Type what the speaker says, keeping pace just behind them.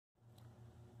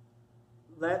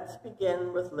let's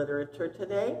begin with literature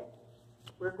today.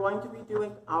 We're going to be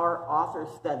doing our author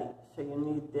study. So you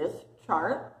need this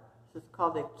chart. This is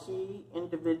called a key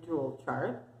individual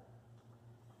chart.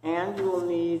 And you will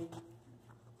need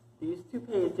these 2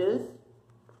 pages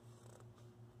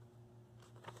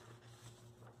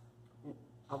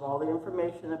of all the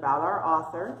information about our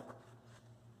author.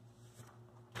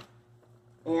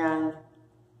 And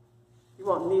you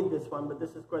won't need this one, but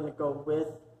this is going to go with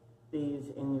these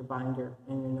in your binder,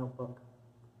 in your notebook.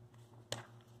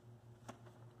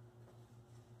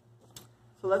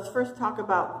 So let's first talk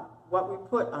about what we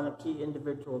put on a key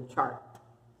individual chart.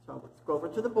 So let's go over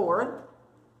to the board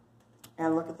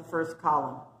and look at the first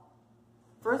column.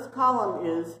 First column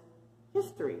is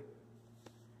history.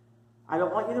 I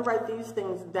don't want you to write these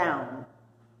things down.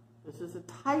 This is the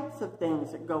types of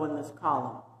things that go in this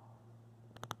column.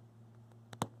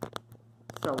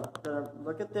 So we're going to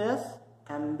look at this,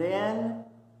 and then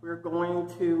we're going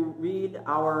to read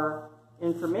our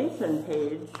information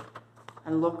page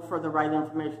and look for the right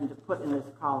information to put in this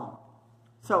column.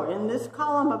 So in this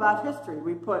column about history,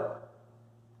 we put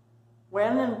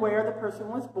when and where the person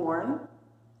was born,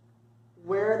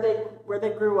 where they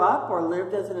grew up or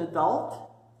lived as an adult,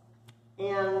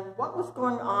 and what was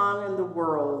going on in the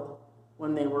world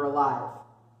when they were alive,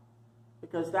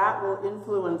 because that will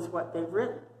influence what they've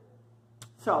written.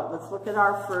 So let's look at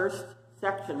our first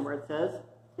section where it says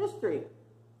history,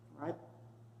 right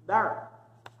there.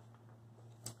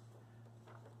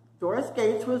 Doris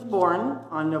Gates was born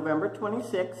on November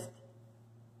 26th,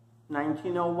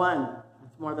 1901.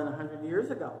 That's more than 100 years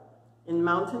ago. In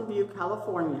Mountain View,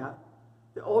 California,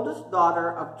 the oldest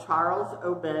daughter of Charles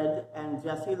Obed and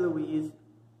Jessie Louise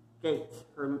Gates.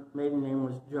 Her maiden name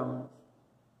was Jones.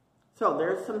 So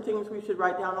there's some things we should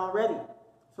write down already.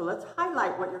 So let's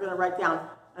highlight what you're going to write down,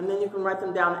 and then you can write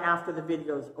them down after the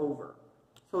video's over.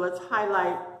 So let's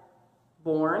highlight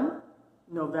born,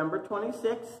 November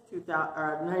 26,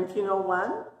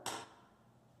 1901,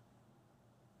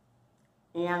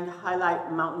 and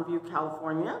highlight Mountain View,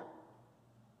 California.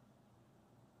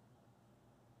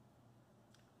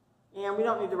 And we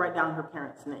don't need to write down her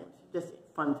parents' names. Just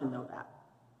fun to know that.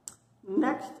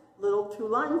 Next little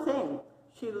 2-line thing.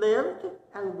 She lived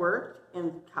and worked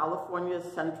in California's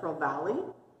Central Valley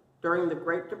during the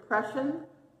Great Depression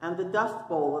and the Dust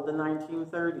Bowl of the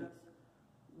 1930s.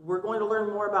 We're going to learn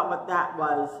more about what that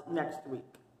was next week.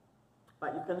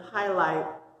 But you can highlight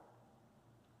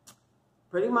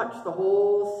pretty much that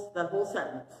whole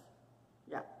sentence.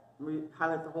 Yeah,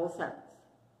 highlight the whole sentence.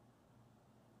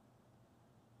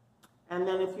 And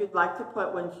then if you'd like to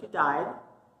put when she died,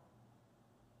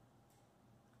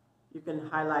 you can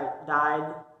highlight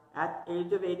died at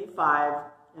age of 85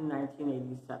 in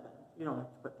 1987. You don't have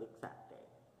to put the exact date.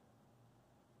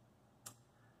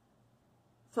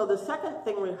 So the second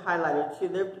thing we highlighted, she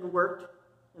lived and worked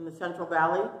in the Central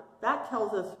Valley. That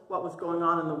tells us what was going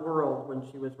on in the world when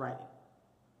she was writing.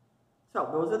 So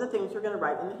those are the things you're going to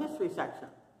write in the history section.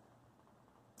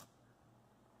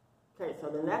 Okay, so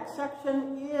the next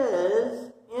section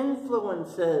is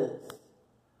influences.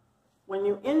 When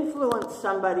you influence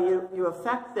somebody, you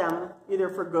affect them either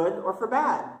for good or for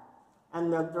bad.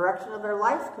 And the direction of their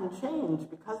life can change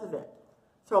because of it.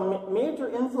 So major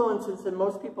influences in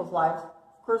most people's lives,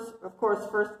 of course,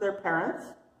 first their parents,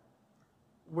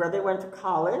 where they went to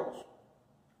college,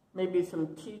 maybe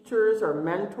some teachers or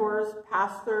mentors,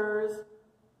 pastors,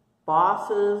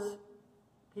 bosses.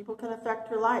 People can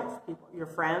affect your life, your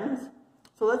friends.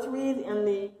 So let's read in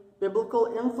the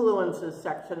biblical influences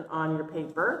section on your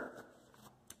paper.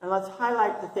 And let's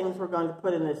highlight the things we're going to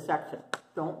put in this section.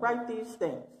 Don't write these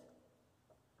things.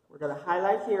 We're going to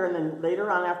highlight here, and then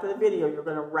later on after the video, you're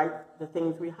going to write the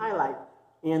things we highlight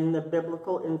in the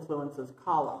biblical influences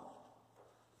column.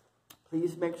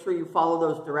 Please make sure you follow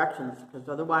those directions, because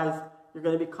otherwise you're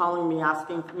going to be calling me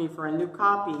asking me for a new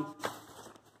copy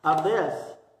of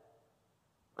this.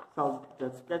 So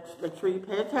let's make sure you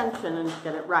pay attention and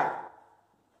get it right.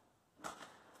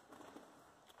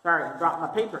 Sorry, I dropped my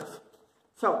papers.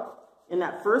 So in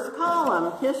that first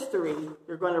column, history,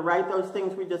 you're going to write those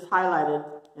things we just highlighted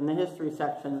in the history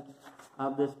section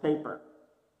of this paper.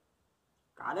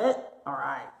 Got it? All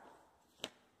right.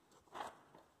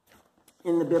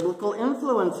 In the biblical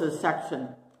influences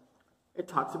section, it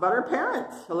talks about her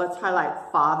parents. So let's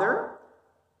highlight father.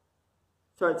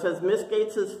 So it says Miss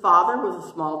Gates's father was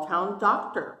a small-town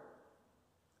doctor.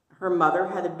 Her mother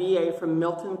had a BA from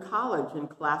Milton College in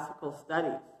classical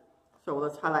studies. So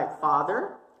let's highlight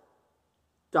father,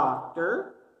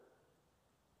 doctor,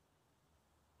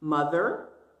 mother,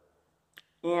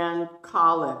 and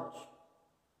college.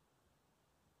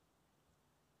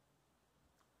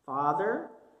 father,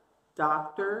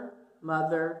 doctor,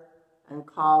 mother, and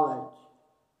college.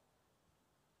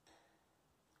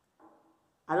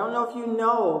 I don't know if you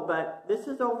know, but this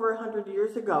is over 100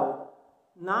 years ago.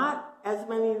 Not as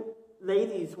many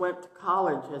ladies went to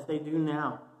college as they do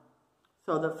now.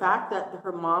 So the fact that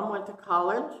her mom went to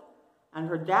college, and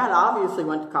her dad obviously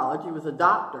went to college, he was a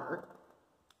doctor,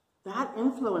 that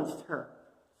influenced her.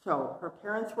 So her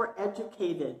parents were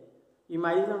educated. You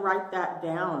might even write that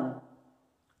down.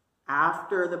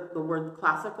 After the word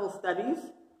classical studies,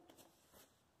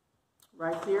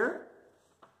 right here,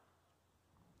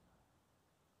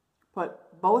 put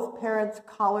both parents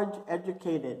college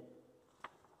educated.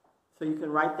 So you can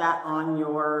write that on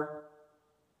your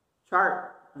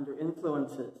chart under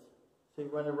influences. So you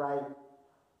want to write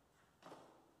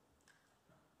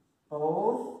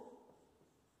both.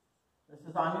 This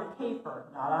is on your paper,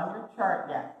 not on your chart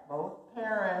yet. Both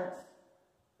parents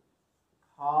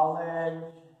college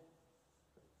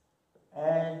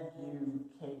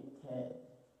educated.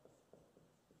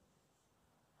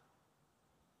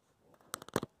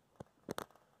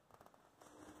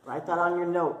 Write that on your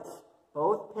notes.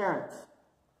 Both parents,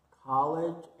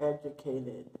 college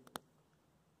educated.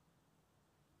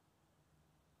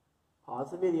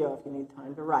 Pause the video if you need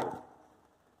time to write.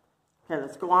 Okay,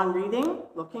 let's go on reading.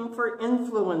 Looking for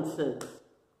influences.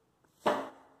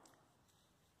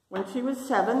 When she was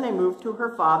 7, they moved to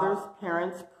her father's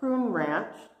parents' prune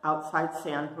ranch outside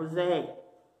San Jose.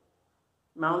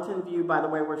 Mountain View, by the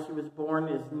way, where she was born,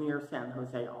 is near San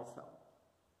Jose also.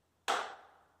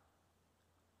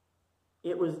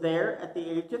 It was there at the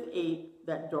age of 8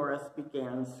 that Doris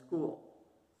began school.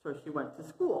 So she went to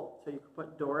school. So you could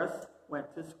put Doris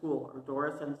went to school, or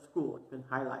Doris and school. You can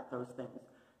highlight those things.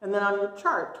 And then on your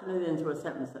chart, turn it into a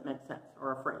sentence that makes sense,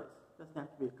 or a phrase. It doesn't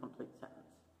have to be a complete sentence.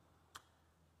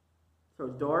 So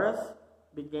Doris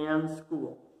began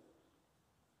school.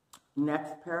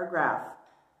 Next paragraph.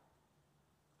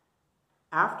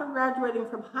 After graduating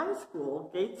from high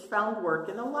school, Gates found work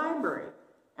in a library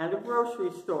and a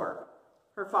grocery store.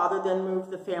 Her father then moved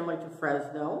the family to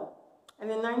Fresno, and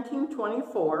in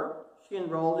 1924, she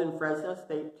enrolled in Fresno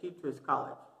State Teachers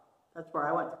College. That's where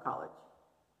I went to college.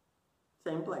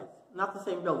 Same place. Not the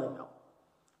same building, though,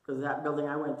 because that building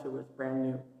I went to was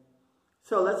brand new.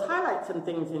 So let's highlight some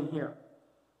things in here.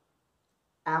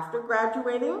 After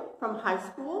graduating from high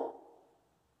school,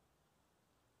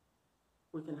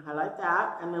 we can highlight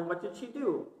that, and then what did she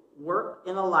do? Work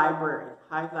in a library.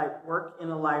 Highlight work in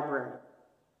a library.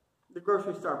 The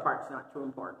grocery store part's not too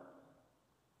important.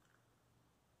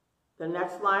 The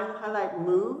next line, highlight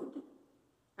moved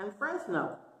and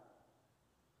Fresno.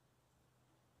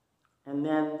 And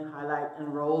then highlight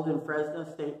enrolled in Fresno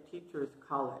State Teachers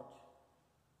College.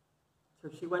 So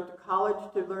she went to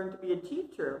college to learn to be a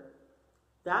teacher.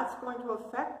 That's going to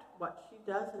affect what she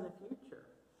does in the future.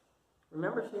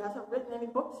 Remember, she hasn't written any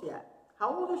books yet.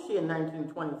 How old is she in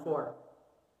 1924?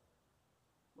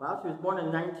 Well, she was born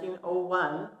in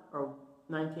 1901, or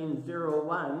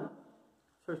 1901,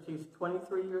 so she's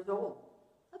 23 years old.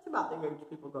 That's about the age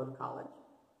people go to college,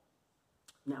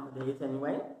 nowadays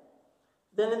anyway.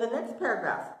 Then in the next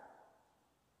paragraph,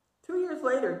 2 years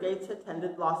later, Gates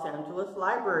attended Los Angeles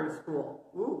Library School.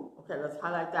 Ooh, okay, let's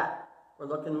highlight that. We're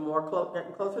looking more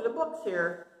getting closer to books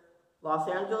here. Los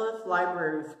Angeles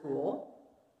Library School.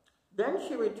 Then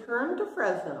she returned to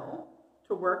Fresno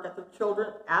to work at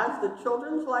as the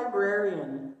children's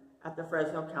librarian at the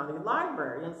Fresno County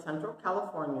Library in Central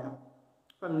California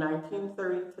from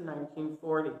 1930 to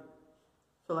 1940.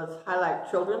 So let's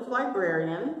highlight children's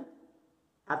librarian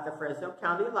at the Fresno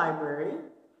County Library,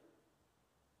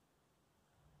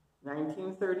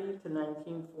 1930 to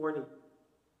 1940.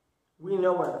 We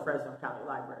know where the Fresno County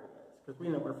Library is, because we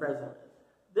know where Fresno is.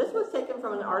 This was taken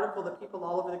from an article that people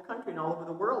all over the country and all over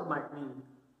the world might read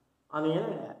on the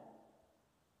internet.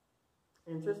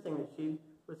 Interesting that she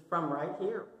was from right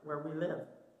here, where we live.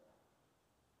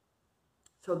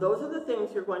 So those are the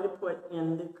things you're going to put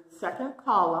in the second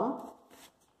column.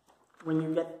 When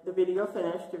you get the video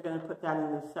finished, you're going to put that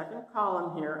in the second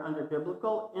column here under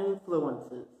biblical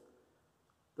influences.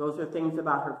 Those are things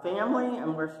about her family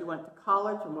and where she went to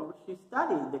college and what she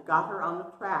studied that got her on the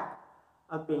track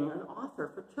of being an author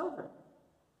for children.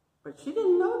 But she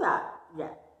didn't know that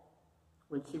yet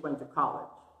when she went to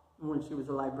college and when she was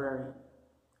a librarian.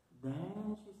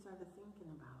 Then she started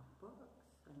thinking about books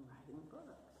and writing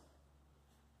books.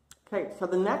 Okay, so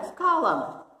the next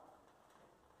column,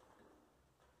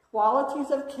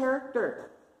 qualities of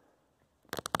character.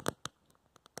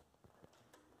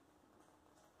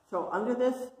 So under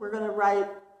this, we're going to write,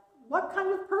 what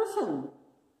kind of person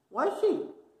was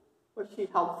she? Was she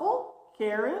helpful,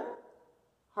 caring,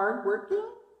 hardworking,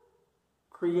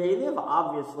 creative,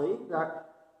 obviously.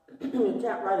 You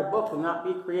can't write a book and not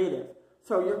be creative.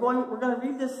 So we're going to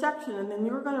read this section, and then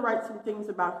you're going to write some things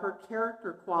about her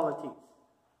character qualities.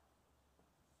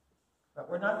 But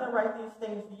we're not going to write these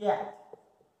things yet.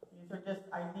 These are just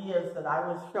ideas that I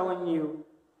was showing you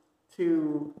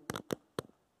to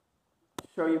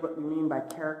show you what we mean by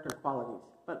character qualities.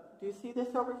 But do you see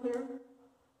this over here?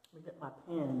 Let me get my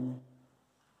pen.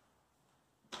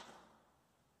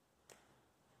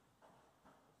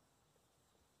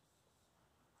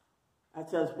 It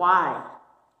says, why?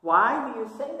 Why do you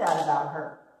say that about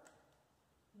her?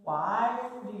 Why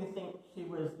do you think she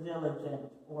was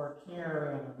diligent or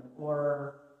caring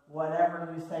or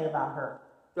whatever you say about her?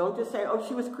 Don't just say, oh,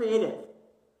 she was creative.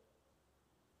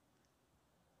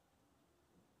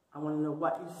 I want to know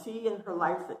what you see in her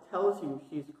life that tells you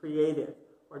she's creative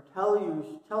or tells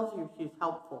you she's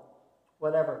helpful,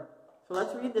 whatever. So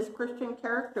let's read this Christian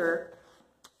character,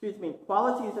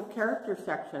 qualities of character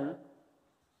section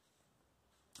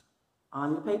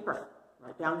on the paper,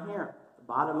 right down here, at the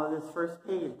bottom of this first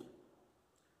page.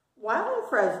 While in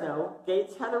Fresno,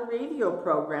 Gates had a radio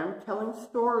program telling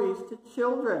stories to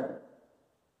children.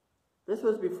 This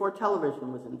was before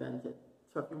television was invented.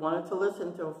 So if you wanted to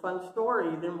listen to a fun story,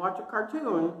 you didn't watch a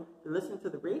cartoon, you listened to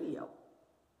the radio.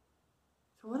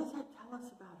 So what does that tell us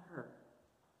about her?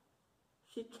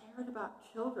 She cared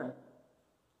about children.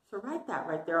 So write that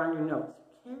right there on your notes.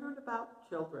 Cared about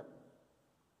children.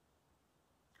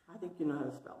 I think you know how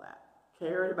to spell that.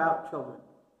 Cared about children.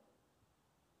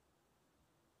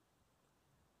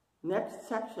 Next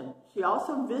section. She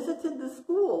also visited the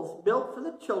schools built for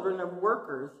the children of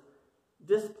workers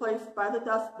displaced by the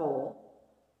Dust Bowl,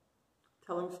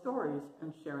 telling stories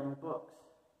and sharing books.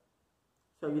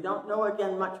 So you don't know,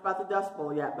 again, much about the Dust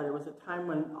Bowl yet, but it was a time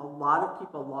when a lot of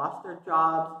people lost their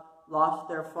jobs, lost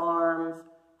their farms,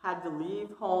 had to leave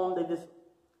home. They just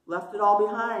left it all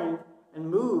behind and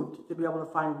moved to be able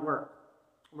to find work.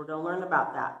 We're going to learn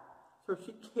about that. So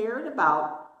she cared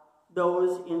about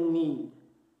those in need.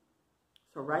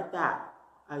 So write that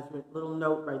as a little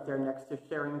note right there next to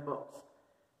sharing books.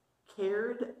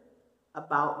 Cared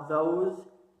about those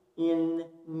in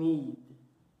need.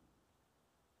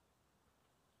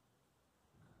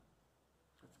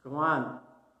 Let's go on.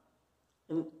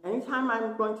 And anytime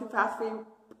I'm going too fast for you,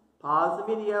 pause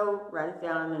the video, write it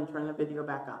down, and turn the video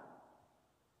back on.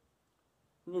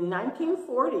 In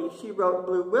 1940, she wrote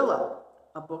Blue Willow,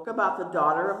 a book about the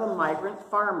daughter of a migrant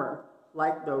farmer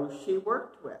like those she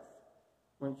worked with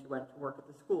when she went to work at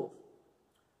the schools.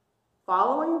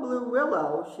 Following Blue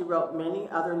Willow, she wrote many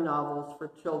other novels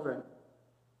for children.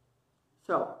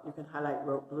 So you can highlight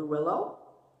wrote Blue Willow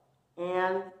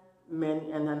and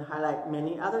then highlight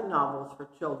many other novels for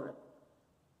children.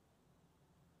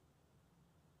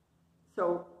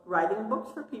 So writing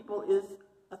books for people is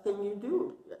a thing you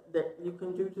do, that you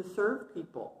can do to serve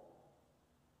people.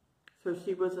 So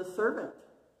she was a servant.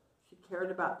 She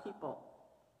cared about people.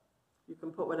 You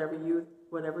can put whatever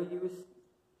you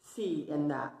see in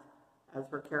that as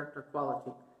her character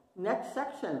quality. Next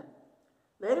section.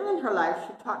 Later in her life,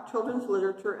 she taught children's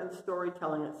literature and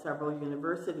storytelling at several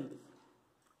universities.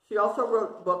 She also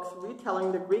wrote books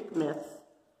retelling the Greek myths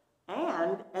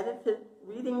and edited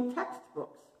reading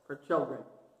textbooks for children.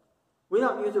 We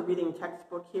don't use a reading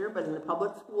textbook here, but in the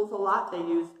public schools a lot, they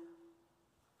use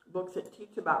books that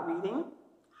teach about reading,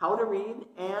 how to read,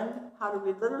 and how to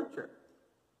read literature.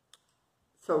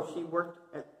 So she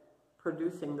worked at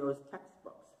producing those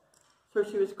textbooks. So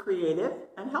she was creative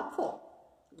and helpful.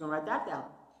 You can write that down.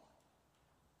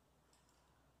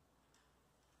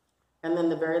 And then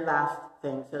the very last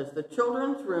thing says, the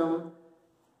children's room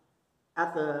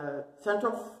at the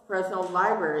Central Fresno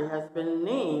Library has been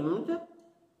named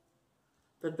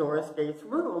the Doris Gates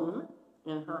Room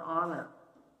in her honor.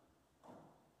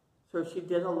 So she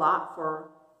did a lot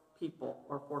for people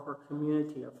or for her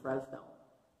community of Fresno.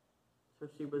 So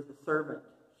she was a servant.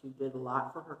 She did a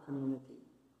lot for her community.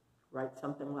 Write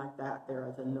something like that there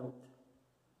as a note.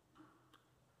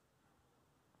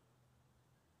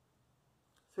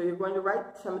 So you're going to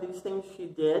write some of these things she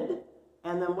did,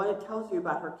 and then what it tells you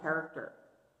about her character.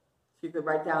 So you could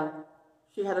write down,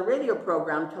 she had a radio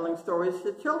program telling stories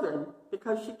to children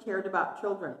because she cared about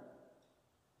children.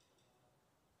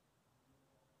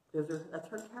 That's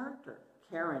her character,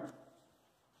 caring.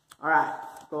 All right,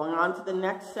 going on to the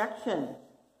next section.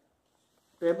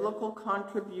 Biblical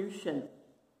contribution.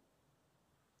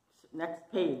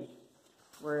 Next page.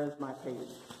 Where is my page?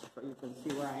 So you can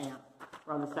see where I am.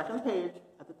 We're on the second page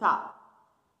at the top.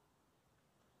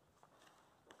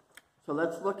 So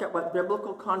let's look at what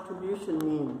biblical contribution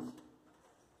means.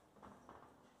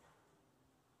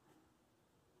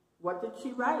 What did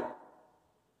she write?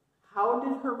 How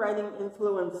did her writing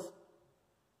influence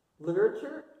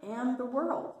literature and the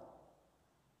world?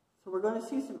 So we're going to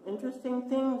see some interesting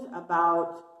things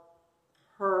about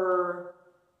her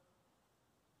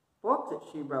book that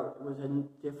she wrote. It was a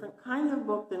different kind of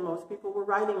book than most people were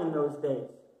writing in those days.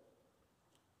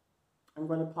 I'm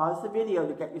going to pause the video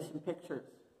to get you some pictures.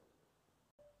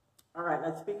 All right,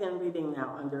 let's begin reading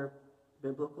now under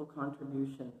biblical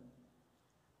contribution.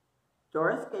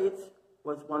 Doris Gates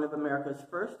was one of America's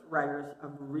first writers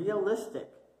of realistic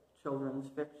children's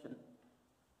fiction.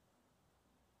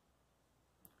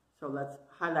 So let's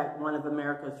highlight one of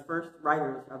America's first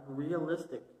writers of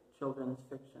realistic children's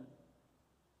fiction.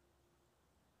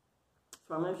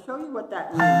 So I'm going to show you what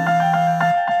that means.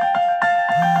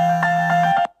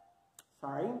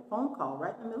 Sorry, phone call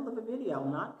right in the middle of a video,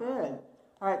 not good.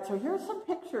 All right, so here's some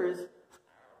pictures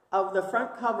of the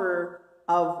front cover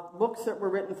of books that were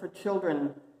written for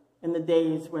children in the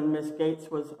days when Miss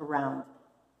Gates was around.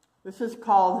 This is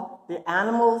called The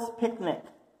Animals' Picnic.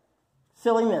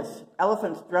 Silliness,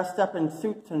 elephants dressed up in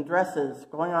suits and dresses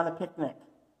going on a picnic.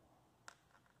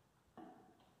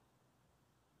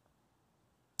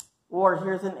 Or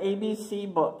here's an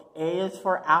ABC book. A is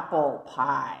for apple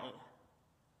pie.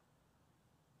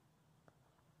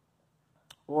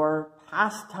 Or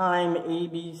pastime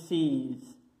ABCs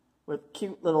with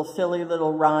cute little silly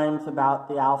little rhymes about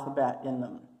the alphabet in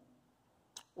them.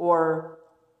 Or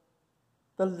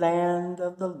The Land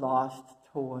of the Lost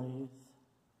Toys.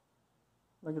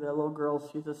 Look at that little girl,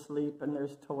 she's asleep and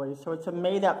there's toys. So it's a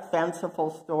made-up,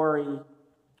 fanciful story.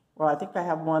 Well, I think I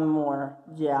have one more.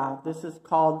 Yeah, this is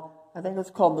called, I think it's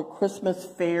called The Christmas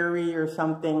Fairy or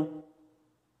something.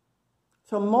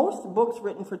 So most books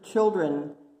written for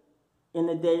children in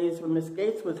the days when Miss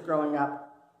Gates was growing up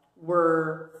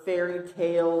were fairy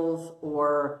tales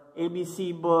or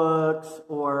ABC books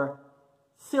or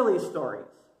silly stories.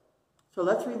 So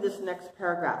let's read this next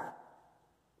paragraph.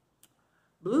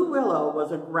 Blue Willow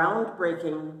was a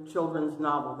groundbreaking children's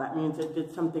novel. That means it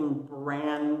did something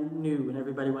brand new, and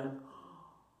everybody went,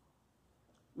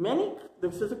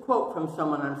 this is a quote from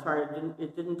someone, I'm sorry,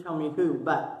 it didn't tell me who,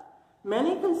 but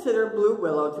many consider Blue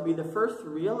Willow to be the first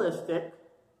realistic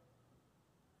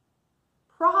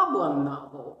problem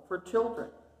novel for children.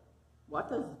 What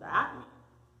does that mean?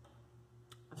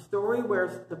 A story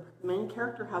where the main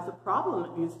character has a problem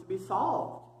that needs to be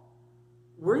solved.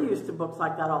 We're used to books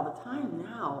like that all the time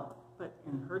now, but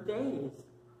in her days,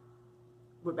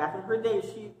 back in her days,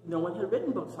 no one had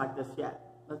written books like this yet.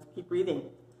 Let's keep reading.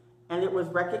 And it was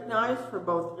recognized for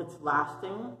both its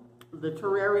lasting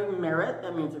literary merit,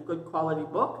 that means a good quality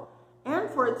book, and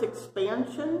for its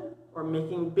expansion or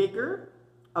making bigger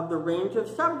of the range of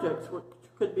subjects which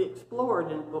could be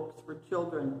explored in books for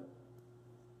children.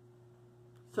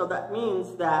 So that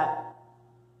means that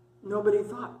nobody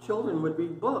thought children would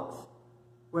read books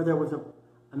where there was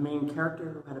a main character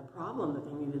who had a problem that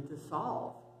they needed to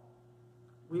solve.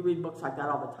 We read books like that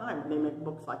all the time, and they make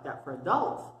books like that for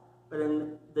adults. But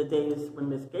in the days when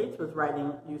Miss Gates was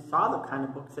writing, you saw the kind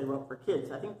of books they wrote for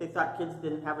kids. I think they thought kids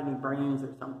didn't have any brains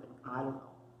or something. I don't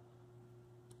know.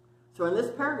 So in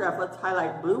this paragraph, let's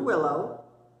highlight Blue Willow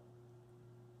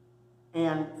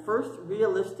and first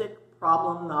realistic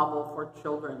problem novel for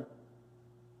children.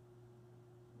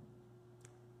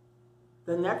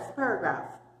 The next paragraph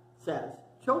says,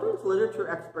 children's literature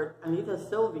expert Anita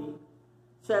Silvey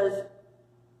says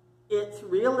it's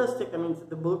realistic,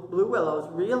 the Blue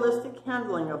Willow's realistic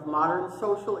handling of modern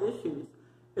social issues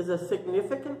is a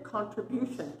significant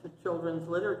contribution to children's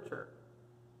literature.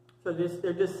 So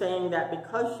they're just saying that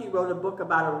because she wrote a book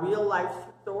about a real-life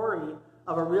story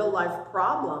of a real-life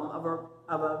problem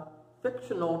of a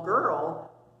fictional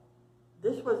girl,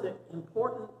 this was an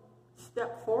important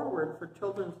step forward for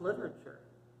children's literature.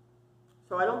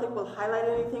 So I don't think we'll highlight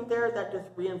anything there. That just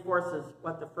reinforces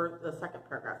what the second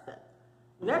paragraph said.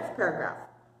 Next paragraph.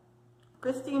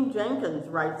 Christine Jenkins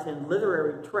writes in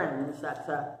Literary Trends, that's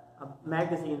a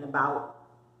magazine about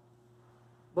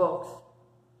books,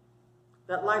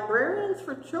 that librarians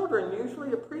for children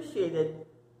usually appreciated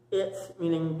its,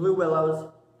 meaning Blue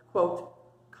Willow's, quote,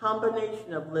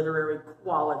 combination of literary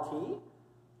quality,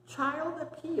 child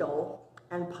appeal,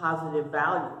 and positive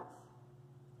values.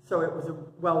 So it was a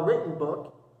well-written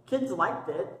book, kids liked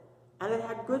it, and it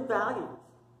had good values.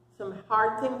 Some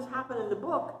hard things happen in the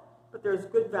book, but there's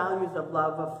good values of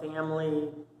love of family,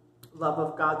 love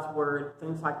of God's word,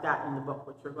 things like that in the book,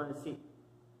 which you're going to see.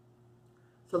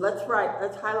 So let's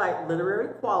highlight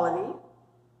literary quality,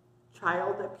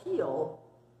 child appeal,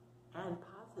 and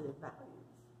positive values.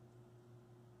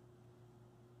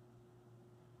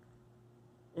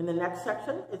 In the next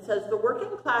section, it says the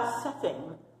working class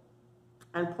setting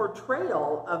and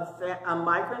portrayal of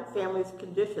migrant families'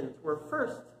 conditions were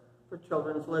first for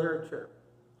children's literature.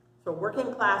 So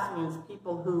working class means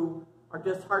people who are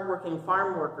just hardworking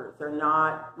farm workers. They're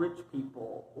not rich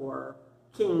people or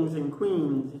kings and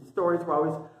queens. These stories were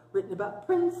always written about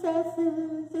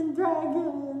princesses and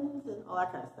dragons and all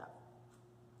that kind of stuff.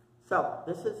 So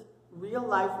this is real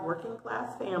life working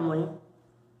class family.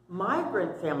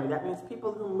 Migrant family, that means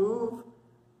people who move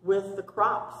with the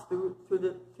crops through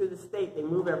the state. They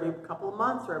move every couple of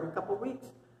months or every couple of weeks.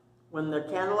 When the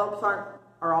cantaloupes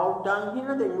are all done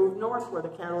here, they move north where the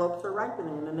cantaloupes are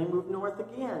ripening, and then they move north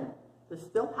again. This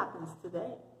still happens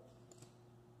today.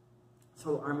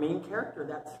 So our main character,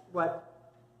 that's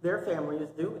what their family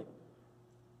is doing.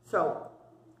 So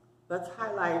let's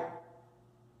highlight,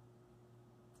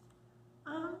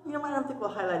 I don't think we'll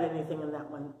highlight anything in that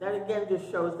one. That again just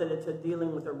shows that it's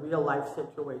dealing with a real life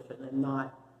situation and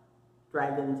not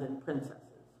dragons and princesses.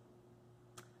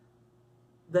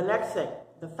 The next thing,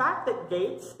 the fact that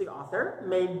Gates, the author,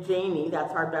 made Janie,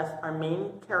 that's our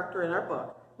main character in our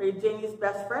book, made Janie's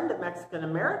best friend a Mexican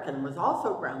American was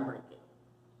also groundbreaking.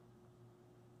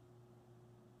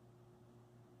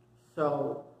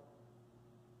 So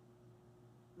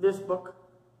this book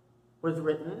was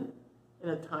written in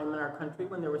a time in our country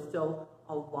when there was still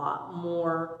a lot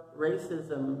more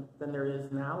racism than there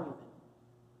is now even.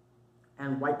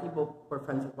 And white people were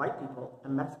friends with white people,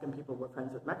 and Mexican people were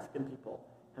friends with Mexican people,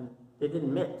 and they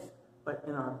didn't mix. But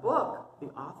in our book, the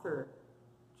author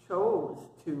chose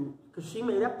to, because she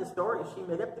made up the story, she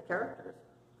made up the characters,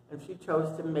 and she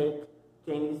chose to make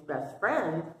Janie's best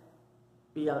friend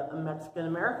be a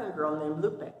Mexican-American girl named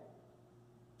Lupe.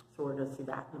 So we're going to see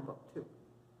that in the book too.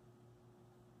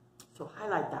 So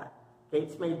highlight that.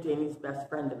 Gates made Janie's best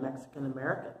friend a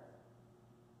Mexican-American.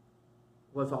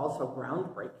 Was also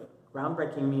groundbreaking.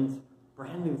 Groundbreaking means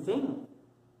brand new thing.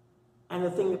 And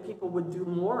a thing that people would do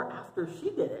more after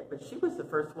she did it, but she was the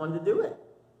first one to do it.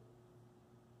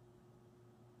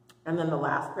 And then the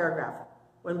last paragraph.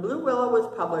 When Blue Willow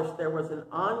was published, there was an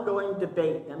ongoing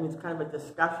debate, that means kind of a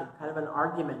discussion, kind of an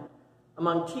argument,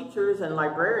 among teachers and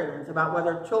librarians about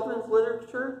whether children's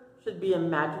literature should be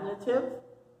imaginative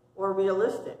or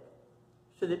realistic.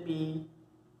 Should it be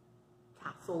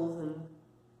castles and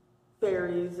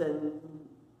fairies and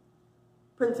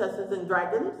princesses and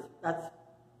dragons? That's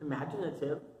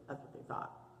imaginative, that's what they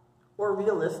thought. Or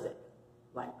realistic,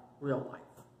 like real life.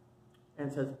 And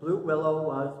it says Blue Willow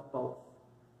was both.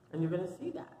 And you're going to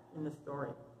see that in the story.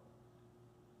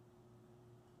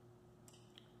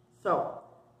 So,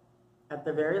 at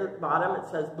the very bottom it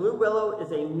says Blue Willow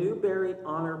is a Newbery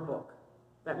Honor book.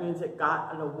 That means it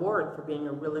got an award for being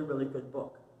a really, really good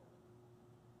book.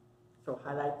 So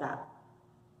highlight that.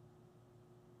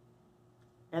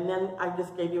 And then I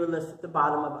just gave you a list at the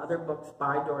bottom of other books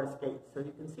by Doris Gates. So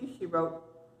you can see she wrote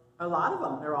a lot of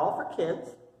them. They're all for kids.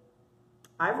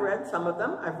 I've read some of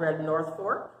them. I've read North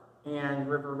Fork and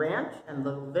River Ranch and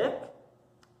Little Vic,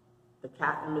 The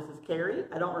Cat and Mrs. Carey.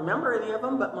 I don't remember any of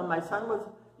them, but when my son was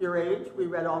your age, we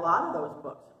read a lot of those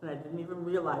books, and I didn't even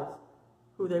realize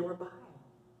who they were by,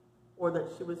 or that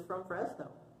she was from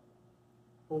Fresno.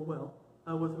 Oh well,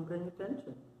 I wasn't paying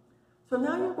attention. So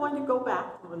now you're going to go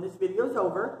back when this video is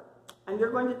over, and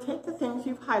you're going to take the things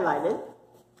you've highlighted,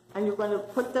 and you're going to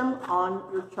put them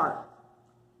on your chart.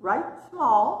 Write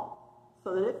small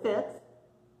so that it fits.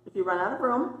 If you run out of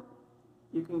room,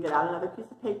 you can get out another piece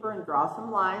of paper and draw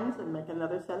some lines and make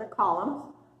another set of columns,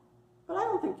 but I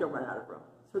don't think you'll run out of room.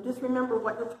 So just remember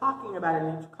what you're talking about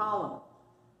in each column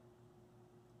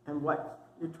and what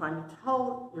you're trying to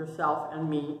tell yourself and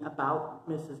me about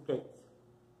Miss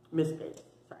Gates,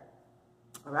 sorry.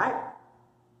 All right?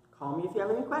 Call me if you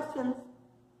have any questions.